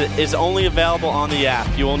news is it's only available on the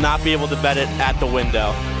app. You will not be able to bet it at the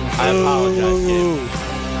window. I apologize, Gabe.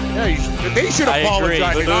 Yeah, they should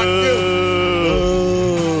apologize, not you.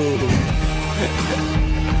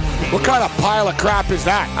 What kind of pile of crap is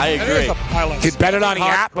that? I agree. You can bet it on the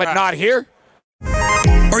app, but not here?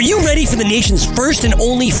 Are you ready for the nation's first and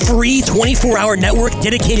only free 24-hour network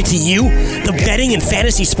dedicated to you, the betting and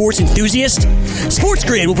fantasy sports enthusiast?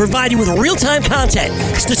 SportsGrid will provide you with real-time content,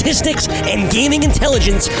 statistics, and gaming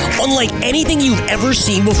intelligence unlike anything you've ever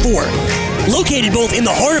seen before. Located both in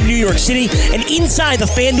the heart of New York City and inside the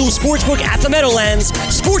FanDuel Sportsbook at the Meadowlands,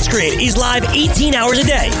 SportsGrid is live 18 hours a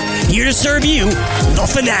day, here to serve you, the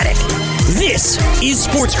fanatic. This is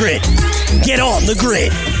SportsGrid. Get on the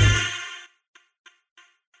grid.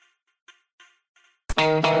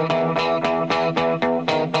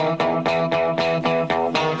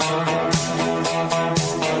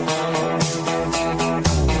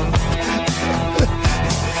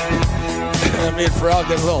 For all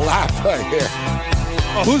get a little laugh right here.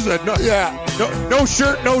 Oh, who's that? No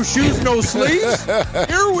shirt, no shoes, no sleeves.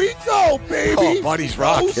 Here we go, baby. Oh, buddy's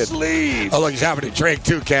rocking. No sleeves. Oh, look, he's having a drink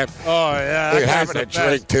too, Cam. Oh, yeah. He's having a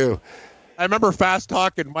drink too. I remember fast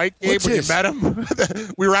talking Mike, Gabe, when you met him.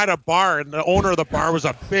 We were at a bar, and the owner of the bar was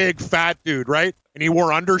a big, fat dude, right? And he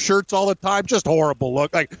wore undershirts all the time. Just horrible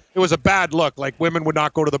look. Like, it was a bad look. Like, women would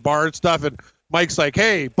not go to the bar and stuff, and Mike's like,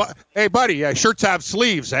 hey, buddy, shirts have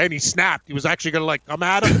sleeves, eh? And he snapped. He was actually going to, come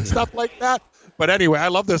at him and stuff like that. But anyway, I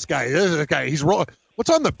love this guy. He's rolling. What's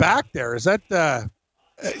on the back there? Is that I'm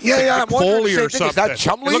wondering the same thing. Is that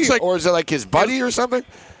Chumley, or is it like his buddy or something?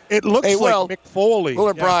 It looks like Mick Foley. Will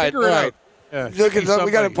and Brian, right. Yeah,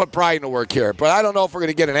 we got to put Brian to work here, but I don't know if we're going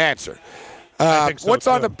to get an answer. What's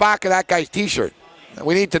on the back of that guy's T-shirt?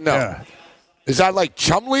 We need to know. Yeah. Is that like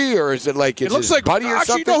Chumley, or is it like it's his buddy or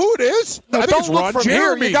something? You know who it is? No, don't look from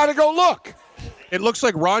here. You got to go look. It looks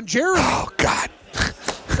like Ron Jeremy. Oh, God.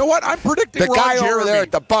 You know what? I'm predicting the guy over there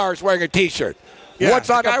at the bar is wearing a T-shirt. Yeah, what's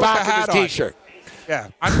on the back of his T-shirt? Yeah,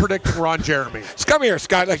 I'm predicting Ron Jeremy. Come here,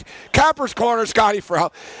 Scott. Capper's Corner, Scotty.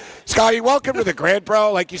 Scotty, welcome to the grid,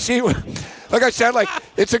 bro. You see, like I said,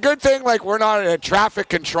 it's a good thing. We're not at traffic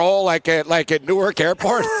control, like at Newark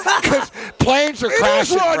Airport, because planes are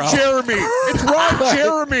crashing. It's Ron bro. Jeremy. It's Ron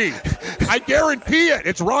Jeremy. I guarantee it.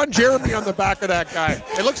 It's Ron Jeremy on the back of that guy.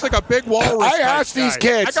 It looks like a big walrus. I asked these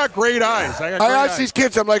kids. I got great eyes. I asked these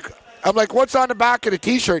kids. I'm like, what's on the back of the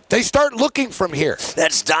T-shirt? They start looking from here.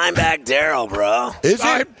 That's Dimebag Darrell, bro. Is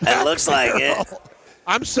it? It looks like it.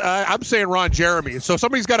 I'm saying Ron Jeremy. So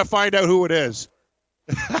somebody's got to find out who it is.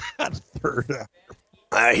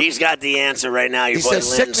 He's got the answer right now. Your boy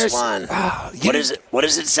Lynn Swan. What is it? What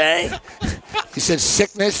does it say? He says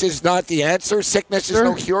sickness is not the answer. Sickness is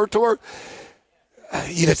no cure to her.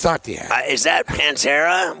 It's not the answer. Is that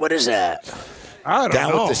Pantera? What is that? I don't know.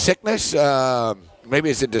 Down with the sickness. Maybe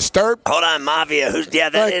is it Disturbed? Hold on, Mafia.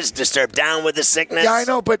 That is Disturbed. Down with the sickness. Yeah, I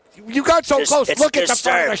know, but you got so close. Look at the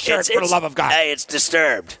front of the shirt, for the love of God. Hey, it's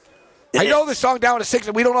Disturbed. I know the song Down with the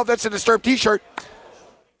Sickness. We don't know if that's a Disturbed T-shirt.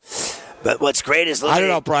 But what's great is I don't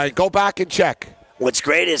know, Brian. Go back and check. What's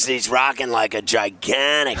great is he's rocking like a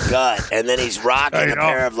gigantic gut, and then he's rocking a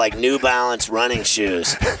pair of New Balance running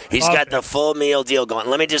shoes. He's got the full meal deal going.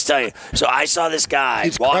 Let me just tell you. So I saw this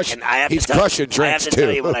guy walking. He's crushing drinks, too.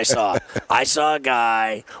 Tell you what I saw. I saw a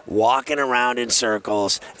guy walking around in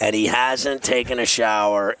circles, and he hasn't taken a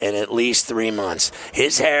shower in at least 3 months.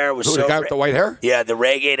 His hair was the guy with the white hair? Yeah, the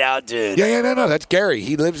reggae out dude. Yeah, no, that's Gary.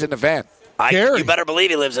 He lives in the van. You better believe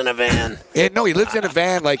he lives in a van. No, he lives in a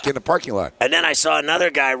van, like in the parking lot. And then I saw another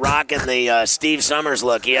guy rocking the Steve Summers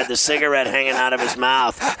look. He had the cigarette hanging out of his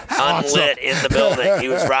mouth, unlit in the building. He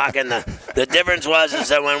was rocking the difference is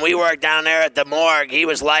that when we worked down there at the morgue, he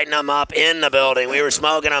was lighting them up in the building. We were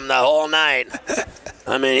smoking them the whole night.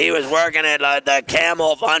 I mean, he was working at the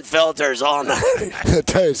Camel Fun Filters all night. I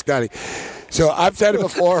tell you, Scotty. So I've said it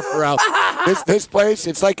before, Pharrell. This place,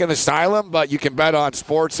 it's like an asylum, but you can bet on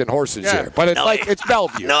sports and horses here. But it's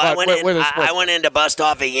Bellevue. No, I went in to bust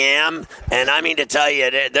off a yam, and I mean to tell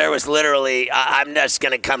you, there was literally, I'm just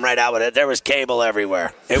going to come right out with it, there was cable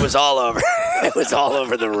everywhere. It was all over. It was all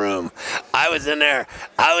over the room. I was in there.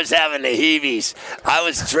 I was having the heebies. I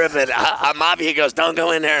was tripping. Mafia goes, don't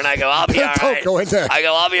go in there, and I go, I'll be all right. Don't go in there. I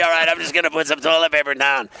go, I'll be all right. I'm just going to put some toilet paper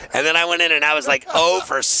down. And then I went in, and I was like 0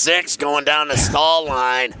 for 6 going down the stall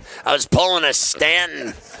line. I was pulling a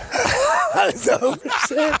Stanton. I was 0 for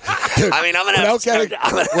 6. I mean, I'm going to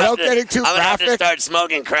have to start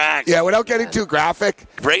smoking crack. Yeah, without getting too graphic.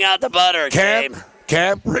 Bring out the butter, Cam.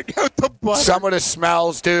 Bring out the butter. Some of the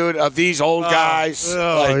smells, dude, of these old guys.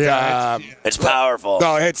 It's powerful.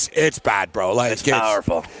 No, it's bad, bro. Like it's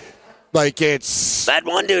powerful. Like it's that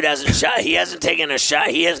one dude hasn't shot. He hasn't taken a shot.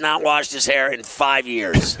 He has not washed his hair in 5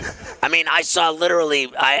 years. I mean, I saw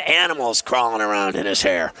literally animals crawling around in his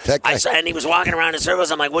hair. And he was walking around in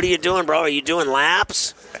circles. I'm like, "What are you doing, bro? Are you doing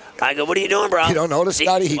laps?" I go, "What are you doing, bro?" You don't notice,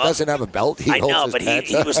 Scotty? He doesn't have a belt. I know, but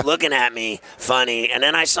he was looking at me funny. And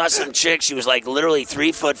then I saw some chick. She was like literally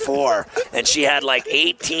 3'4", and she had like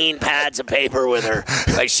 18 pads of paper with her.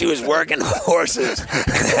 Like she was working horses and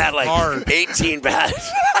had like 18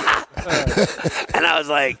 pads. And I was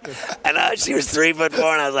like, she was 3'4",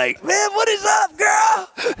 and I was like, "Man, what is up, girl?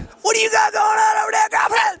 What do you got going on over there,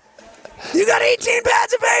 girlfriend? You got 18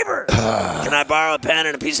 pads of paper. Can I borrow a pen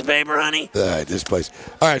and a piece of paper, honey?" This place.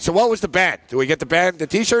 All right, so what was the band? Do we get the band, the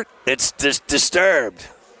T-shirt? It's Disturbed.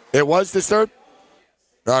 It was Disturbed?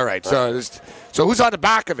 All right, so who's on the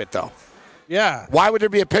back of it, though? Yeah. Why would there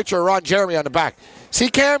be a picture of Ron Jeremy on the back? See,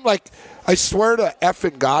 Cam, like, I swear to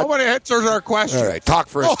effing God. Nobody answers our question. All right, talk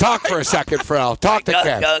for a second, Pharrell. Talk to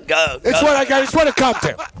Cam. Go. It's what I got. It's what it come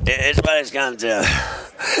to. It's what it's come to.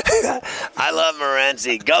 I love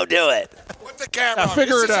Morency. Go do it. Put the camera on.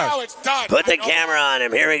 Figure it out. How it's done. Put the camera on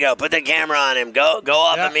him. Here we go. Put the camera on him. Go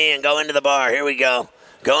off of me and go into the bar. Here we go.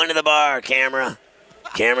 Go into the bar, camera.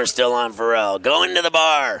 Camera's still on Pharrell. Go into the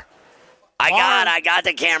bar. I got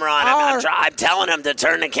the camera on him. I'm telling him to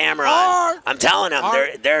turn the camera on. I'm telling him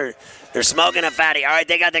they're smoking a fatty. All right,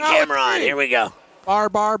 they got the camera on. Here we go. Bar.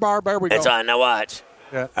 There we go. It's on. Now watch.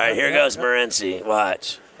 Yeah. All right, here goes Morency.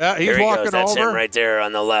 Watch. Yeah, he's here he walking goes. That's over. him right there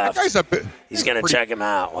on the left. That guy's he's going to check him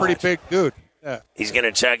out. Watch. Pretty big dude. Yeah. He's going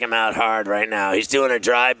to check him out hard right now. He's doing a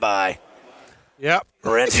drive-by. Yep.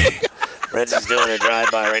 Morency's doing a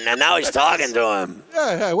drive-by right now. Now he's talking to him.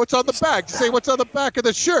 Yeah. What's on the back? Say what's on the back of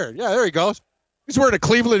the shirt. Yeah, there he goes. He's wearing a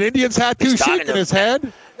Cleveland Indians hat, too, shaking his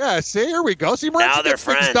head. Yeah, see, here we go. See, Morency now they're gets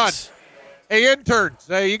things friends. done. Hey, interns,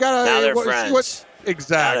 you got to... Now they're friends.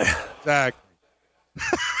 Exactly.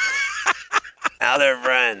 Now they're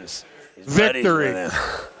friends. Victory.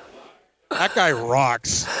 That guy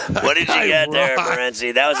rocks. What did you get there,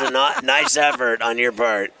 Morency? That was a nice effort on your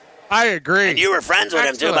part. I agree. And you were friends with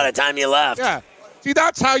him, too, by the time you left. Yeah. See,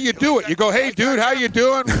 that's how you do it. You go, "Hey, dude, how you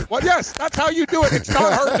doing?" Well, yes, that's how you do it. It's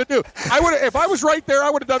not hard to do. If I was right there, I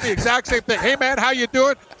would have done the exact same thing. "Hey, man, how you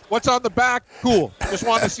doing? What's on the back? Cool. Just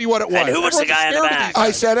wanted to see what it was." And who was the guy on the back?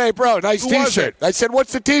 I said, "Hey, bro, nice T-shirt." I said,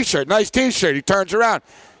 "What's the T-shirt?" "Nice T-shirt." He turns around.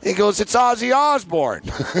 He goes, "It's Ozzy Osbourne."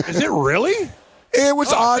 Is it really? It was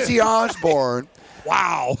Ozzy Osbourne.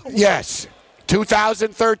 Wow. Yes.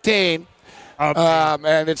 2013.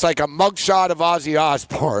 And it's like a mugshot of Ozzy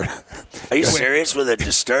Osbourne. Are you serious with a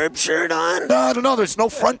Disturbed shirt on? No. There's no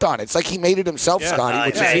front on it. It's like he made it himself,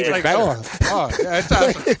 Scotty, which is even better.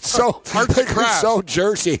 It's so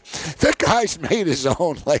Jersey. The guy's made his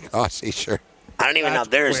own Ozzy shirt. I don't even know.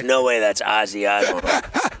 There's no way that's Ozzy Osbourne.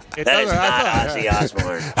 That is not Ozzy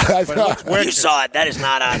Osbourne. You saw it. That is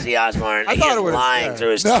not Ozzy Osbourne. He is lying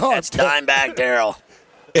through his teeth. That's Dimebag Darrell.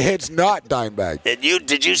 It's not Dimebag.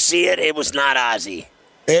 Did you see it? It was not Ozzy.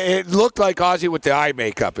 It looked like Ozzy with the eye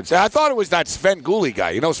makeup. I thought it was that Sven Gulli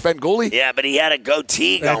guy. You know Sven Gulli? Yeah, but he had a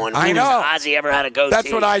goatee going. I know. Ozzy ever had a goatee?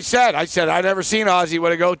 That's what I said. I said I'd never seen Ozzy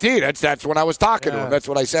with a goatee. That's when I was talking to him. That's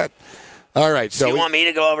what I said. All right. So you want me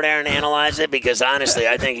to go over there and analyze it? Because honestly,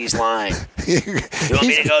 I think he's lying. You want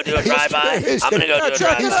me to go do a drive-by? I'm going to go do a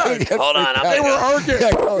drive-by. Hold on. They were arguing.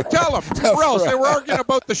 Tell him. Rose, they were arguing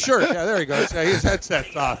about the shirt. Yeah, there he goes. Yeah, his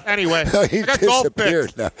headset's off. Anyway, he I got golf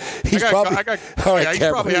picks. Now. He's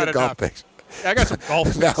probably had enough. I got some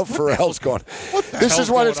golf. Now Pharrell's going. This is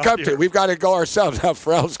what it's come to. We've got to go ourselves. Now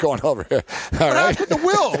Pharrell's going over here. All right. Happened to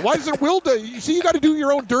Will? Why doesn't Will do? You see, you got to do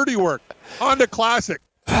your own dirty work. Honda Classic.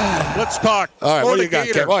 Let's talk. All right, what do you got?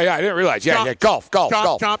 Oh, yeah, I didn't realize. Yeah, golf.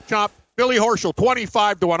 Chop. Billy Horschel,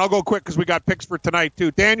 25-1. I'll go quick because we got picks for tonight,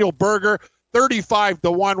 too. Daniel Berger,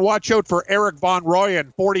 35-1. Watch out for Eric Von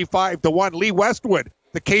Royen, 45-1. Lee Westwood,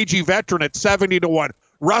 the KG veteran, at 70-1.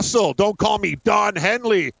 Russell, don't call me Don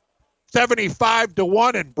Henley,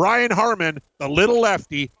 75-1. And Brian Harmon, the little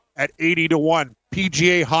lefty, at 80-1.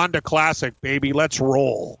 PGA Honda Classic, baby. Let's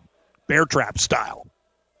roll. Bear trap style.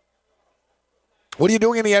 What are you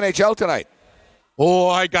doing in the NHL tonight? Oh,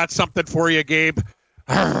 I got something for you, Gabe.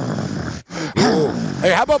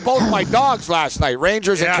 Hey, how about both my dogs last night,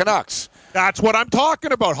 Rangers and Canucks? That's what I'm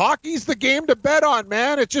talking about. Hockey's the game to bet on,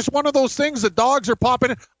 man. It's just one of those things. The dogs are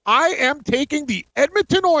popping in. I am taking the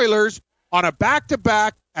Edmonton Oilers on a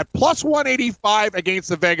back-to-back at plus 185 against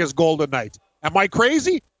the Vegas Golden Knights. Am I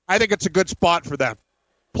crazy? I think it's a good spot for them.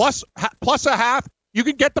 Plus a half. You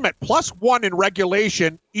can get them at +1 in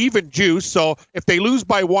regulation, even juice. So if they lose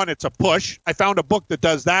by 1, it's a push. I found a book that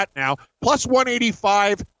does that now. Plus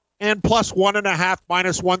 185 and plus 1.5,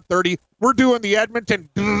 minus 130. We're doing the Edmonton.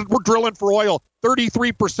 We're drilling for oil.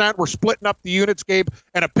 33%. We're splitting up the units, Gabe.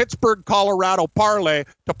 And a Pittsburgh, Colorado parlay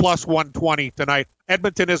to plus 120 tonight.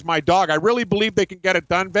 Edmonton is my dog. I really believe they can get it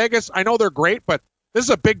done. Vegas, I know they're great, but this is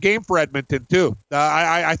a big game for Edmonton, too.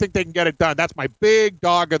 I think they can get it done. That's my big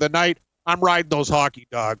dog of the night. I'm riding those hockey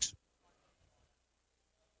dogs.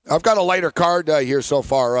 I've got a lighter card here so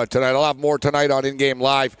far tonight. I'll have more tonight on In Game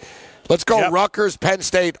Live. Let's go Rutgers, Penn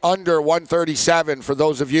State under 137 for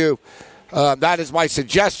those of you. That is my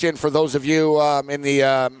suggestion for those of you in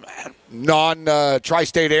the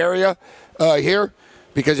non-tri-state area here.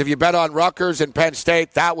 Because if you bet on Rutgers and Penn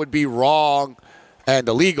State, that would be wrong and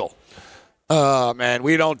illegal. And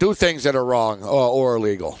we don't do things that are wrong or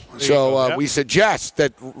illegal. So we suggest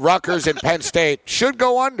that Rutgers and Penn State should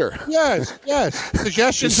go under. Yes.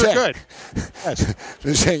 Suggestions are good.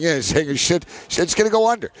 Yes. Saying it's going to go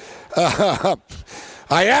under.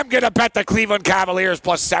 I am going to bet the Cleveland Cavaliers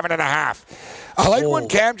plus 7.5. I like when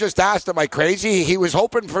Cam just asked, am I crazy? He was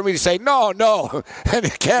hoping for me to say, no.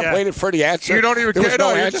 And Cam waited for the answer. You don't even there was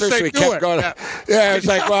no answer, just say, so he kept going. Yeah, it's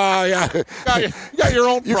like, well, yeah. You got your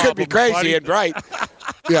own You problem, could be crazy buddy. and right.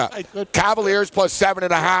 Yeah. Cavaliers plus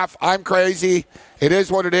 7.5. I'm crazy. It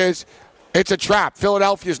is what it is. It's a trap.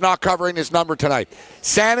 Philadelphia's not covering this number tonight.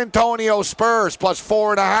 San Antonio Spurs plus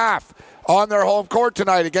 4.5 on their home court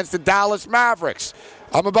tonight against the Dallas Mavericks.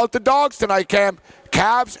 I'm about the dogs tonight, Cam.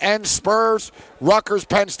 Cavs and Spurs, Rutgers,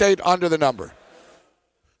 Penn State under the number.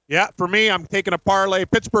 Yeah, for me, I'm taking a parlay.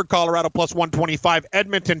 Pittsburgh, Colorado, plus 125.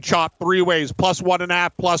 Edmonton, chop three ways, plus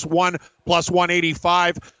 1.5, plus 1, plus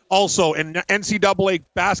 185. Also, in NCAA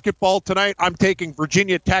basketball tonight, I'm taking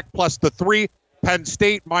Virginia Tech plus the 3. Penn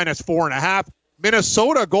State minus 4.5.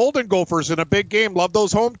 Minnesota Golden Gophers in a big game. Love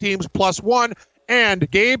those home teams, plus 1. And,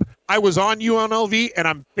 Gabe, I was on UNLV, and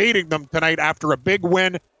I'm baiting them tonight after a big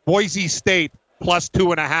win. Boise State plus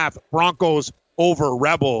 2.5. Broncos over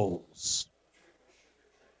Rebels.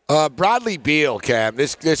 Bradley Beal, Cam.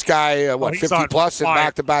 This guy, 50-plus in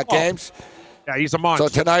back-to-back games? Yeah, he's a monster. So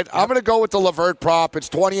tonight, I'm going to go with the Levert prop. It's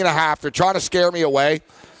 20.5. They're trying to scare me away.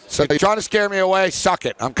 So they're trying to scare me away. Suck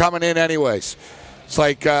it. I'm coming in anyways. It's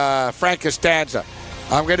like Frank Costanza.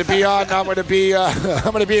 I'm going to be on. I'm going to be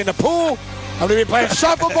in the pool. I'm going to be playing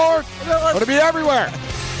shuffleboard. I'm going to be everywhere.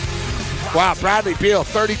 Wow, Bradley Beal,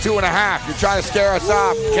 32.5. You're trying to scare us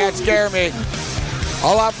off. You can't scare me.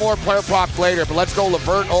 I'll have more player props later, but let's go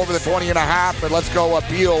Levert over the 20.5, and let's go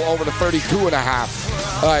Beal over the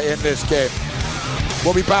 32.5 in this game.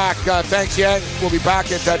 We'll be back. Thanks, Yang. We'll be back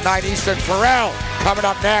at 9 Eastern. Pharrell coming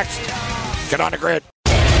up next. Get on the grid.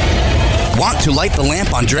 Want to light the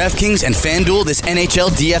lamp on DraftKings and FanDuel this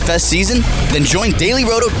NHL DFS season? Then join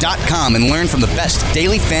DailyRoto.com and learn from the best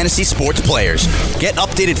daily fantasy sports players. Get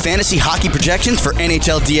updated fantasy hockey projections for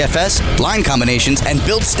NHL DFS, line combinations, and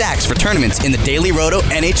build stacks for tournaments in the Daily Roto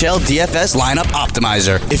NHL DFS Lineup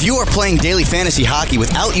Optimizer. If you are playing daily fantasy hockey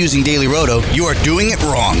without using Daily Roto, you are doing it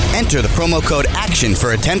wrong. Enter the promo code ACTION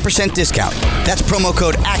for a 10% discount. That's promo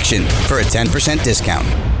code ACTION for a 10% discount.